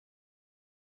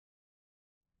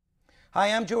Hi,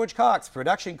 I'm George Cox,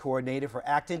 production coordinator for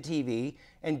Acton TV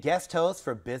and guest host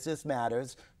for Business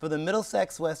Matters for the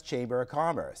Middlesex West Chamber of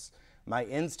Commerce. My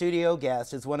in-studio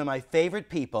guest is one of my favorite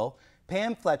people,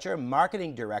 Pam Fletcher,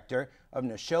 marketing director of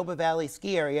Neshoba Valley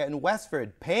Ski Area in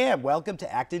Westford. Pam, welcome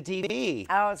to Acton TV.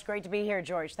 Oh, it's great to be here,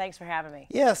 George. Thanks for having me.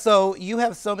 Yeah, so you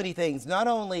have so many things. Not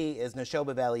only is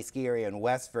Neshoba Valley Ski Area in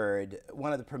Westford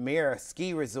one of the premier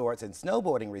ski resorts and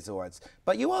snowboarding resorts,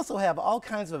 but you also have all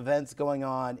kinds of events going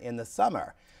on in the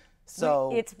summer.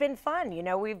 So it's been fun. You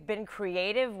know, we've been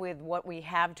creative with what we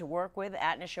have to work with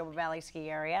at Neshoba Valley Ski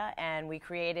Area, and we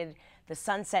created the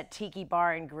Sunset Tiki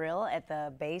Bar and Grill at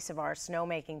the base of our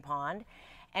snowmaking pond.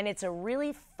 And it's a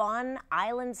really fun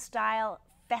island-style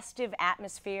festive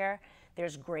atmosphere.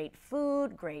 There's great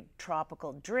food, great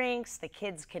tropical drinks. The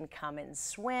kids can come and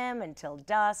swim until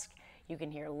dusk. You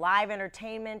can hear live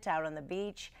entertainment out on the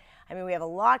beach. I mean, we have a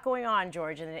lot going on,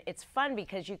 George, and it's fun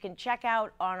because you can check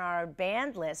out on our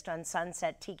band list on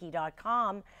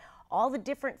sunsettiki.com all the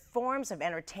different forms of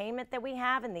entertainment that we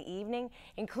have in the evening,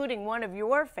 including one of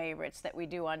your favorites that we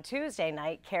do on Tuesday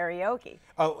night, karaoke.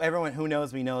 Oh, everyone who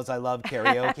knows me knows I love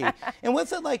karaoke. And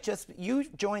what's it like you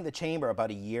joined the chamber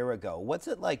about a year ago. What's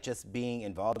it like just being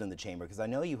involved in the chamber? Because I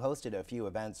know you hosted a few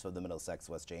events for the Middlesex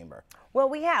West Chamber. Well,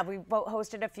 we have. We've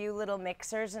hosted a few little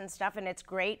mixers and stuff, and it's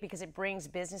great because it brings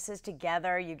businesses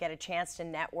together. You get a chance to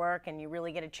network, and you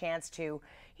really get a chance to,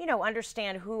 you know,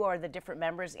 understand who are the different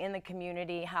members in the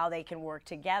community, how they can work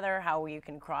together, how you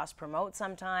can cross-promote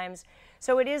sometimes.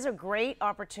 So it is a great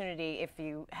opportunity if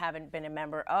you haven't been a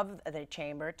member of the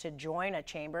chamber to join a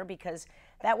chamber, because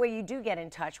that way you do get in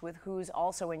touch with who's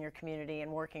also in your community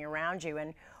and working around you.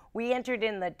 And we entered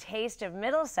in the Taste of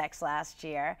Middlesex last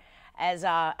year as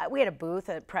we had a booth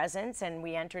at Presence, and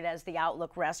we entered as the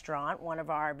Outlook Restaurant, one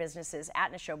of our businesses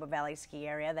at Neshoba Valley Ski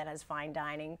Area that has fine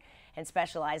dining and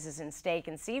specializes in steak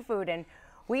and seafood. And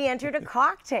we entered a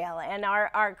cocktail, and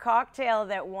our cocktail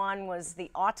that won was the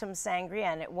Autumn Sangria,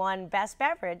 and it won Best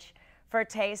Beverage for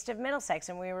Taste of Middlesex,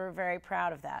 and we were very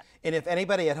proud of that. And if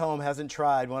anybody at home hasn't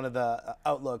tried one of the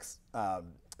Outlook's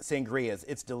sangrias,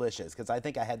 it's delicious, because I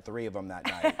think I had 3 of them that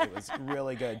night. It was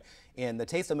really good. And the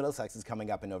Taste of Middlesex is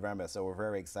coming up in November, so we're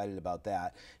very excited about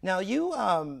that. Now, you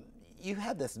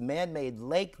have this man-made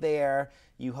lake there.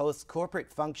 You host corporate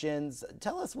functions.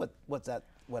 Tell us what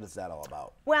is that all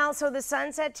about? Well, so the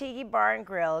Sunset Tiki Bar and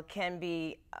Grill can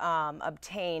be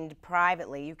obtained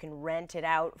privately. You can rent it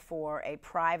out for a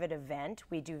private event.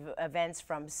 We do events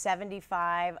from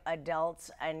 75 adults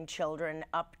and children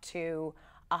up to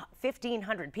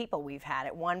 1,500 people we've had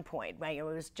at one point. Right? It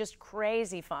was just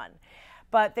crazy fun.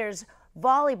 But there's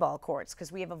volleyball courts,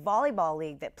 because we have a volleyball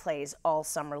league that plays all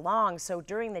summer long. So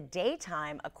during the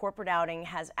daytime, a corporate outing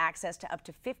has access to up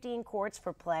to 15 courts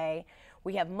for play.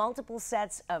 We have multiple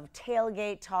sets of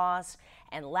tailgate toss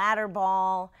and ladder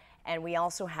ball, and we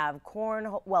also have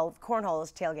cornhole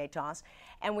is tailgate toss,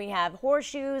 and we have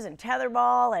horseshoes and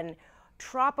tetherball and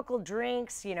tropical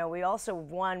drinks. You know, we also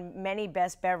won many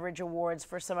Best Beverage awards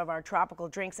for some of our tropical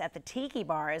drinks at the Tiki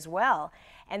Bar as well.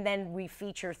 And then we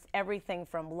feature everything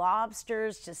from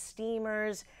lobsters to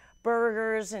steamers,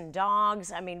 burgers and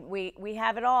dogs. I mean, we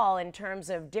have it all in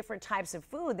terms of different types of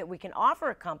food that we can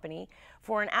offer a company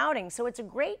for an outing. So it's a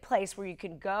great place where you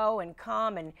can go and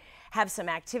come and have some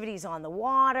activities on the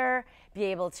water, be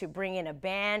able to bring in a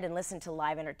band and listen to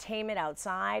live entertainment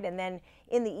outside. And then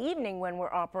in the evening, when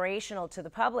we're operational to the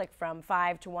public from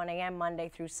 5 to 1 a.m. Monday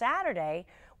through Saturday,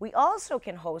 we also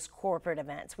can host corporate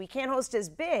events. We can't host as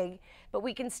big, but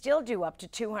we can still do up to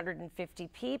 250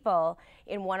 people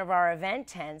in one of our event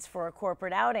tents for a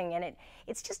corporate outing. And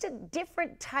it's just a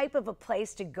different type of a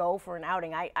place to go for an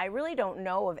outing. I really don't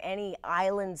know of any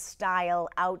island-style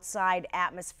outside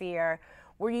atmosphere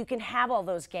where you can have all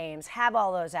those games, have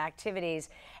all those activities,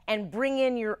 and bring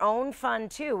in your own fun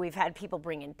too. We've had people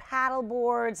bring in paddle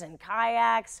boards and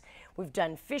kayaks. We've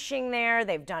done fishing there.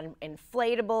 They've done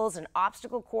inflatables and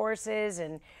obstacle courses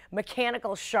and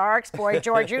mechanical sharks. Boy,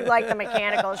 George, you'd like the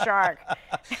mechanical shark.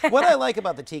 What I like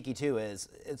about the Tiki too is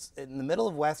it's in the middle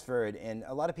of Westford, and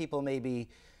a lot of people maybe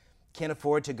can't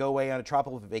afford to go away on a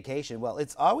tropical vacation. Well,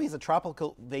 it's always a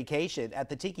tropical vacation at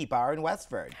the Tiki Bar in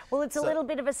Westford. Well, it's a little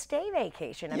bit of a stay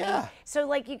vacation. I mean, so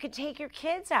like you could take your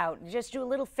kids out, just do a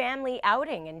little family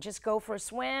outing and just go for a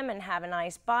swim and have a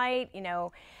nice bite. You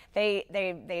know,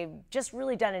 they've just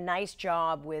really done a nice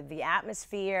job with the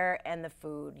atmosphere and the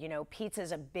food. You know,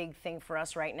 pizza's a big thing for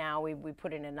us right now. We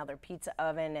put in another pizza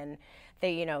oven, and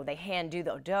they hand do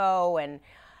the dough, and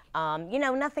you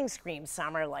know, nothing screams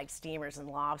summer like steamers and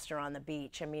lobster on the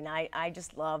beach. I mean, I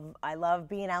love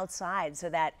being outside, so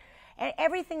that and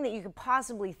everything that you could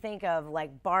possibly think of,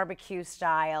 like barbecue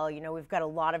style. You know, we've got a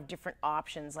lot of different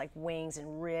options like wings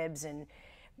and ribs and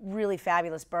really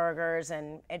fabulous burgers,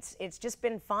 and it's just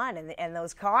been fun. And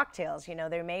those cocktails, you know,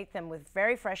 they make them with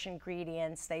very fresh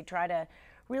ingredients. They try to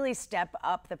really step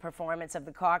up the performance of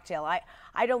the cocktail.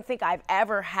 I don't think I've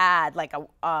ever had like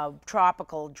a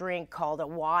tropical drink called a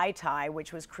Wai Tai,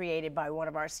 which was created by one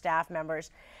of our staff members.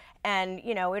 And,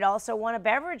 you know, it also won a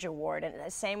beverage award, and the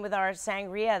same with our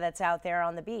sangria that's out there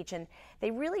on the beach. And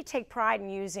they really take pride in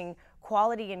using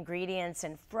quality ingredients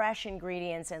and fresh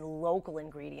ingredients and local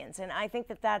ingredients. And I think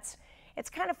it's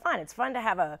kind of fun. It's fun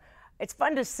to it's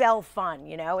fun to sell fun,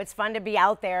 you know. It's fun to be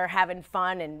out there having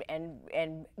fun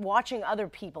and watching other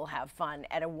people have fun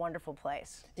at a wonderful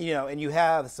place. You know, and you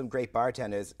have some great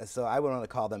bartenders, so I would want to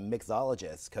call them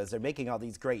mixologists because they're making all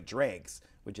these great drinks,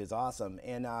 which is awesome.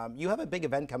 And you have a big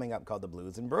event coming up called the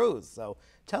Blues and Brews, so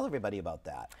tell everybody about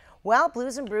that. Well,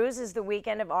 Blues and Brews is the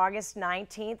weekend of August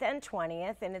 19th and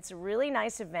 20th, and it's a really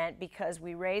nice event because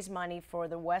we raise money for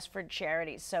the Westford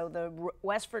charities. So the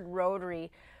Westford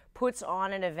Rotary puts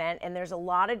on an event, and there's a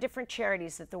lot of different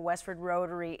charities that the Westford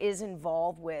Rotary is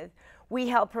involved with. We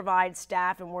help provide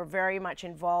staff, and we're very much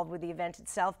involved with the event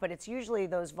itself, but it's usually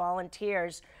those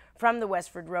volunteers from the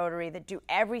Westford Rotary that do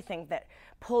everything, that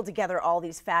pull together all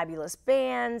these fabulous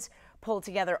bands, pull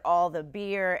together all the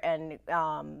beer and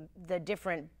the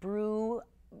different brew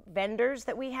vendors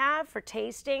that we have for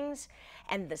tastings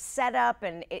and the setup,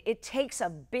 and it takes a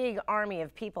big army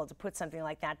of people to put something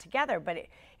like that together. But it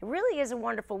really is a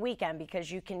wonderful weekend because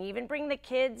you can even bring the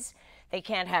kids. They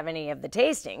can't have any of the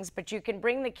tastings, but you can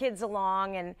bring the kids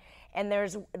along, and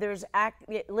there's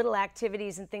little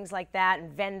activities and things like that,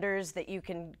 and vendors that you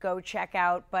can go check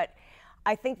out. But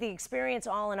I think the experience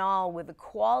all in all with the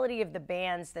quality of the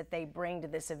bands that they bring to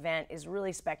this event is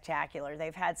really spectacular.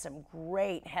 They've had some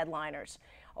great headliners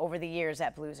over the years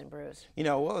at Blues and Brews. You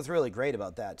know, what was really great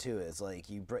about that too is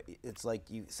it's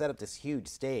like you set up this huge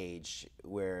stage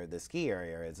where the ski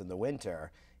area is in the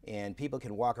winter, and people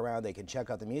can walk around, they can check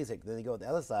out the music, then they go to the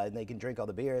other side and they can drink all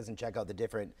the beers and check out the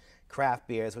different craft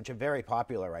beers, which are very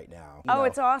popular right now. Oh,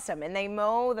 it's awesome. And they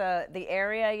mow the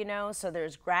area, you know, so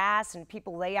there's grass, and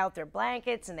people lay out their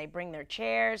blankets and they bring their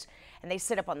chairs and they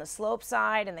sit up on the slope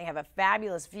side, and they have a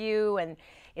fabulous view. And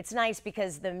it's nice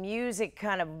because the music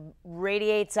kind of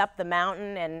radiates up the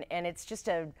mountain, and it's just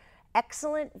an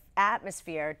excellent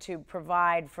atmosphere to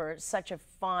provide for such a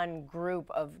fun group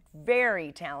of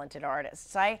very talented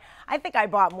artists. I think I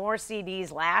bought more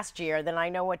CDs last year than I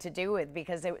know what to do with,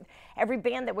 because every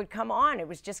band that would come on,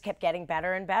 it just kept getting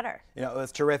better and better. You know, it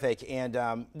was terrific.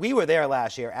 And we were there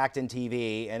last year, Acton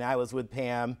TV, and I was with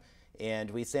Pam,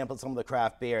 and we sampled some of the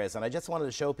craft beers. And I just wanted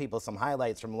to show people some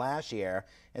highlights from last year.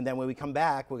 And then when we come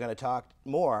back, we're going to talk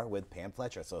more with Pam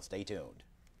Fletcher, so stay tuned.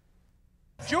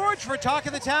 George for Talk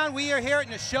of the Town. We are here at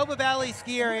Neshoba Valley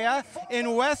Ski Area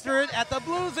in Westford at the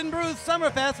Blues and Brews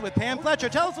Summerfest with Pam Fletcher.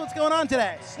 Tell us what's going on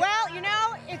today. Well, you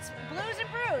know, it's Blues and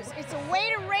Brews. It's a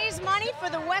way to raise money for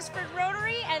the Westford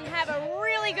Rotary and have a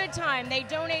really good time. They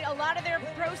donate a lot of their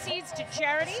proceeds to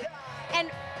charity. And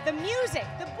the music,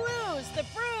 the blues, the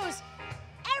brews,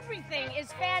 everything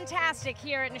is fantastic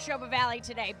here at Neshoba Valley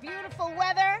today. Beautiful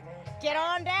weather. Get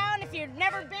on down. If you've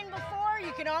never been before,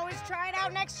 you can always try it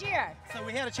out next year. So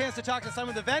we had a chance to talk to some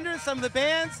of the vendors, some of the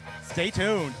bands. Stay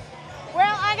tuned.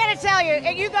 Well, I got to tell you,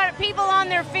 you got people on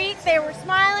their feet. They were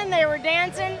smiling, they were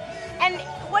dancing. And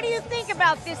what do you think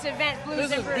about this event,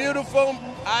 Blues and Brews? This is beautiful.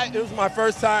 It was my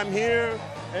first time here.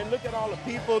 And look at all the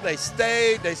people. They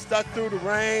stayed, they stuck through the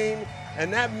rain.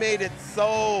 And that made it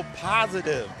so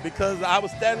positive, because I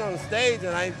was standing on the stage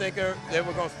and I didn't think they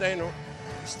were going to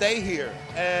stay here.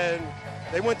 And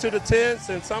they went to the tents,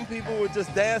 and some people were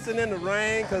just dancing in the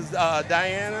rain because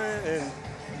Diana, and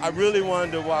I really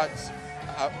wanted to watch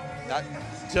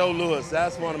Joe Lewis.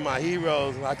 That's one of my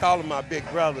heroes. I call him my big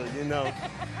brother, you know.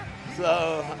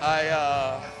 So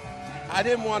I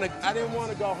didn't want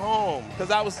to go home,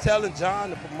 because I was telling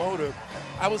John, the promoter,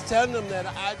 I was telling them that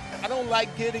I don't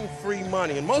like getting free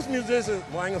money. And most musicians,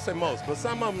 well, I ain't gonna say most, but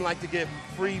some of them like to get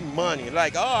free money.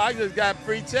 Like, oh, I just got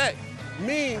free check.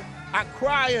 Me, I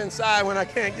cry inside when I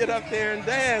can't get up there and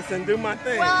dance and do my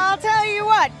thing. Well, I'll tell you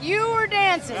what, you were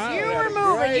dancing, you were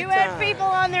moving, you had people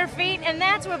on their feet, and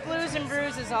that's what Blues and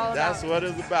Brews is all about. That's what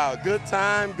it's about. Good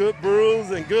time, good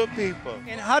brews, and good people.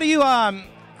 And how do you,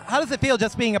 how does it feel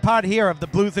just being a part here of the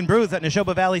Blues and Brews at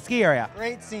Neshoba Valley Ski Area?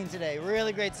 Great scene today,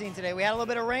 really great scene today. We had a little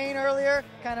bit of rain earlier,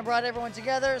 kind of brought everyone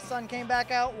together. Sun came back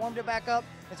out, warmed it back up.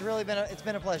 It's really been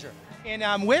a pleasure.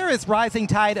 And where is Rising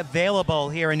Tide available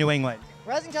here in New England?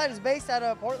 Rising Tide is based out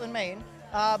of Portland, Maine,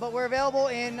 but we're available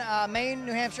in Maine,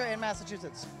 New Hampshire, and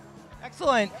Massachusetts.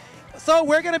 Excellent. So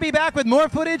we're going to be back with more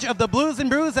footage of the Blues and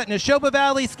Brews at Neshoba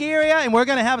Valley Ski Area, and we're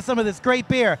going to have some of this great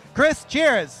beer. Chris,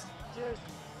 cheers. Cheers.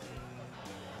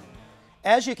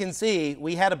 As you can see,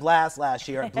 we had a blast last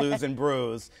year at Blues and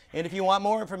Brews. And if you want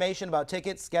more information about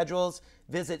tickets, schedules,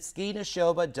 visit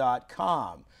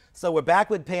skineshoba.com. So we're back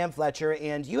with Pam Fletcher,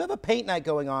 and you have a paint night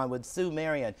going on with Sue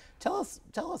Marion. Tell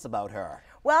us about her.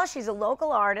 Well, she's a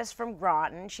local artist from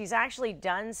Groton. She's actually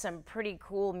done some pretty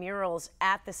cool murals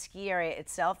at the ski area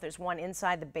itself. There's one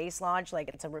inside the base lodge, like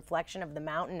it's a reflection of the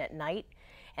mountain at night.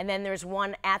 And then there's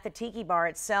one at the Tiki Bar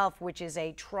itself, which is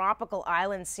a tropical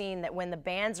island scene that when the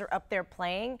bands are up there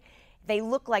playing, they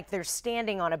look like they're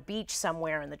standing on a beach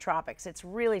somewhere in the tropics. It's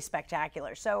really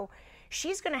spectacular. So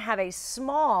she's going to have a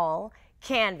small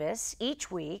canvas each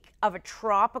week of a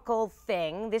tropical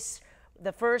thing.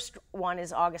 The first one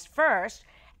is August 1st,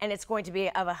 and it's going to be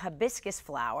of a hibiscus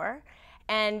flower.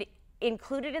 And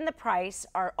included in the price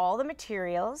are all the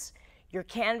materials, your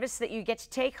canvas that you get to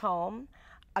take home,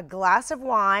 a glass of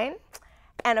wine,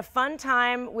 and a fun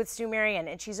time with Sue Marion.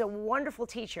 And she's a wonderful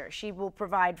teacher. She will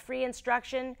provide free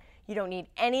instruction. You don't need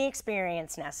any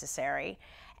experience necessary.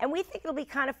 And we think it'll be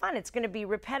kind of fun. It's going to be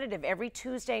repetitive every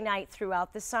Tuesday night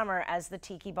throughout the summer as the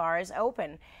Tiki Bar is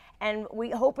open. And we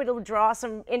hope it'll draw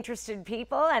some interested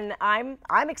people, and I'm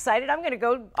excited. I'm going to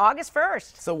go August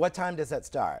 1st. So what time does that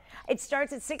start? It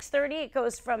starts at 6:30. It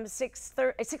goes from 6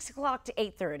 o'clock to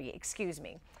 8:30, excuse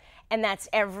me. And that's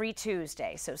every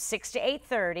Tuesday, so 6 to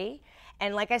 8:30.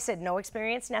 And like I said, no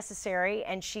experience necessary,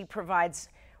 and she provides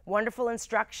wonderful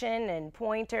instruction and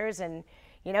pointers, and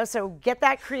so get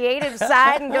that creative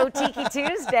side and go Tiki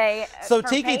Tuesday. So for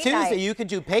Tiki paint night. Tuesday, you can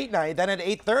do paint night. Then at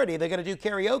 8:30, they're going to do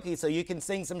karaoke, so you can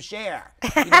sing some Cher.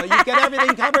 You get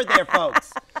everything covered there,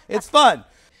 folks. It's fun.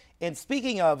 And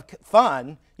speaking of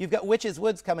fun, you've got Witches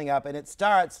Woods coming up, and it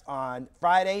starts on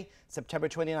Friday, September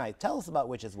 29th. Tell us about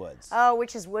Witches Woods. Oh,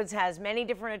 Witches Woods has many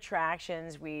different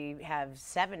attractions. We have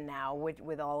 7 now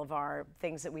with all of our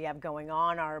things that we have going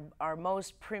on. Our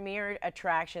most premier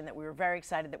attraction that we were very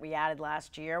excited that we added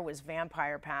last year was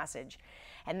Vampire Passage.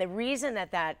 And the reason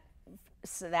that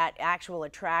actual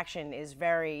attraction is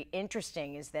very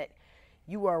interesting is that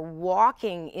you are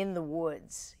walking in the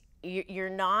woods. You're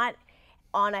not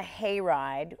on a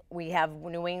hayride. We have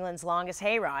New England's longest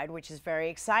hayride, which is very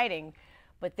exciting,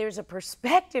 but there's a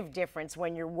perspective difference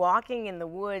when you're walking in the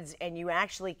woods and you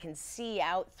actually can see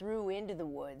out through into the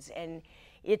woods, and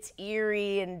it's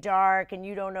eerie and dark and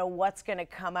you don't know what's going to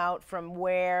come out from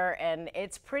where, and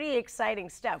it's pretty exciting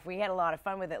stuff. We had a lot of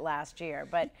fun with it last year,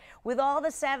 but with all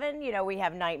the 7, we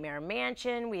have Nightmare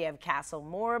Mansion, we have Castle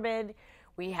Morbid,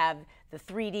 we have the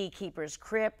 3D Keeper's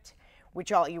Crypt, which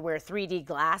you wear 3D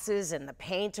glasses and the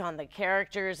paint on the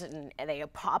characters and they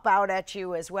pop out at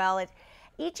you as well.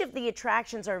 Each of the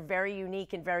attractions are very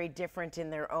unique and very different in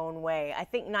their own way. I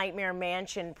think Nightmare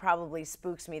Mansion probably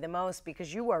spooks me the most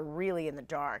because you are really in the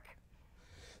dark.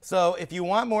 So if you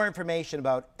want more information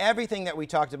about everything that we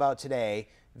talked about today,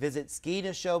 visit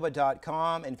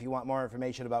skineshoba.com. And if you want more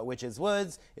information about Witches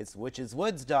Woods, it's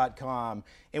witcheswoods.com.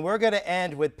 And we're going to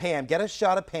end with Pam. Get a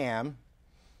shot of Pam.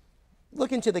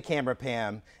 Look into the camera,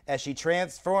 Pam, as she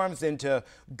transforms into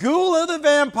Ghoul of the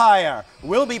Vampire.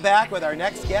 We'll be back with our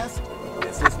next guest.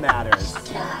 This Matters.